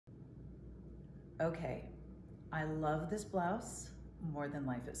Okay, I love this blouse more than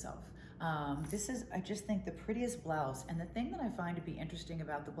life itself. This is, I just think, the prettiest blouse. And the thing that I find to be interesting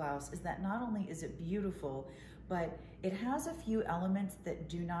about the blouse is that not only is it beautiful, but it has a few elements that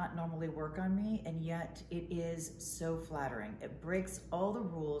do not normally work on me, and yet it is so flattering. It breaks all the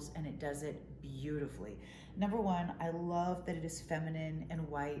rules and it does it beautifully. Number one, I love that it is feminine and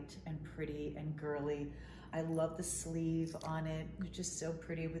white and pretty and girly. I love the sleeve on it. It's just so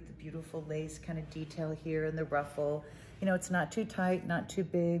pretty with the beautiful lace kind of detail here and the ruffle. You know, it's not too tight, not too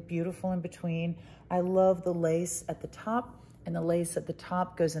big, beautiful in between. I love the lace at the top, and the lace at the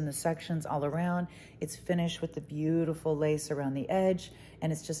top goes in the sections all around. It's finished with the beautiful lace around the edge,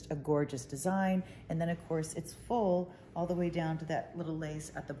 and it's just a gorgeous design. And then of course it's full all the way down to that little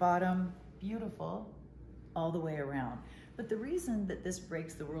lace at the bottom. Beautiful all the way around. But the reason that this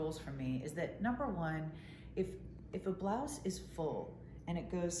breaks the rules for me is that, number one, if a blouse is full and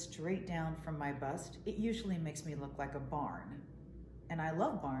it goes straight down from my bust, it usually makes me look like a barn. And I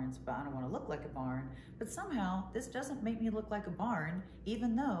love barns, but I don't want to look like a barn. But somehow this doesn't make me look like a barn,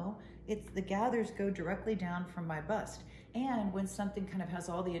 even though the gathers go directly down from my bust. And when something kind of has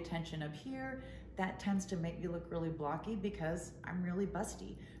all the attention up here, that tends to make me look really blocky because I'm really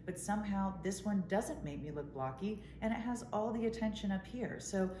busty. But somehow this one doesn't make me look blocky, and it has all the attention up here.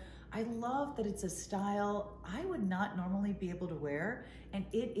 So I love that it's a style I would not normally be able to wear, and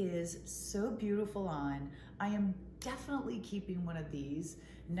it is so beautiful on. I am definitely keeping one of these.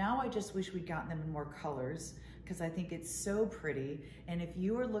 Now I just wish we'd gotten them in more colors, because I think it's so pretty. And if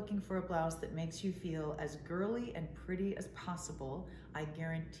you are looking for a blouse that makes you feel as girly and pretty as possible, I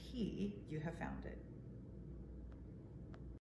guarantee you have found it.